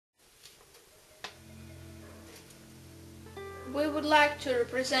We would like to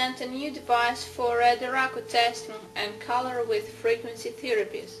represent a new device for Ryodoraku testing and color with frequency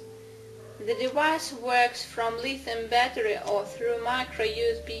therapies. The device works from lithium battery or through micro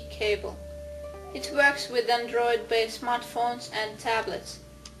USB cable. It works with Android-based smartphones and tablets.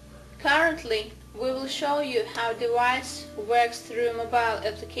 Currently, we will show you how the device works through mobile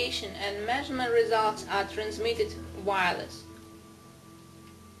application and measurement results are transmitted wireless.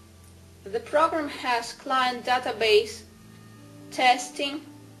 The program has client database, testing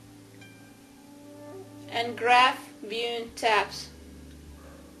and graph viewing tabs.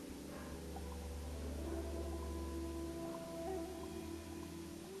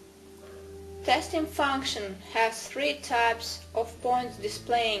 Testing function has 3 types of points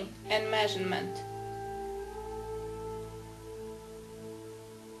displaying and measurement.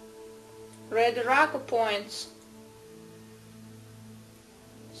 Ryodoraku points,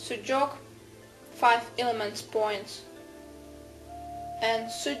 Su Jok 5 elements points,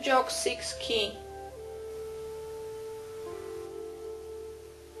 and Su Jok 6 key.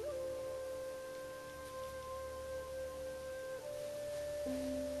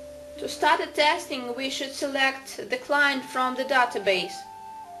 To start the testing, we should select the client from the database.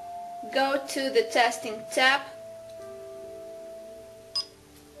 Go to the Testing tab,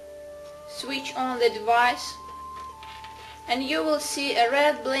 switch on the device, and you will see a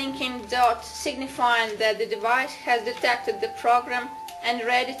red blinking dot signifying that the device has detected the program and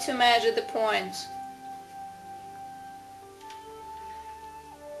ready to measure the points.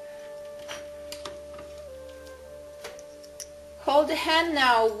 Hold the hand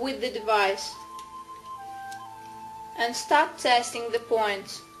now with the device and start testing the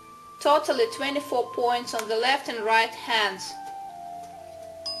points. Totally 24 points on the left and right hands.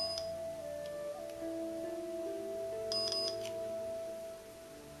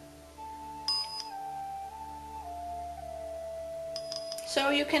 So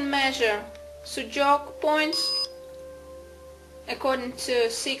you can measure Su Jok points according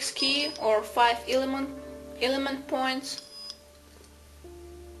to 6 key or 5 element points,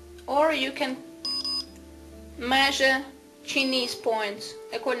 or you can measure Chinese points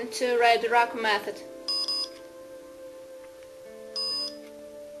according to Ryodoraku method.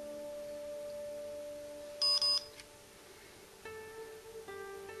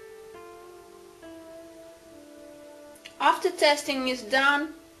 After testing is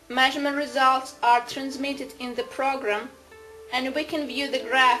done, measurement results are transmitted in the program and we can view the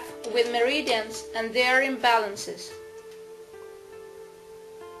graph with meridians and their imbalances.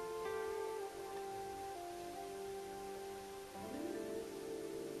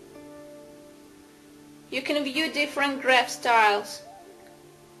 You can view different graph styles.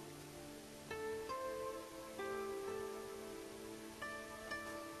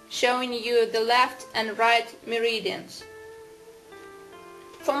 Showing you the left and right meridians.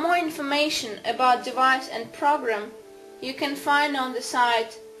 For more information about device and program, you can find on the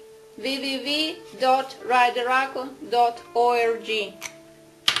site www.ryodoraku.org.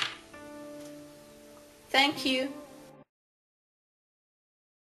 Thank you.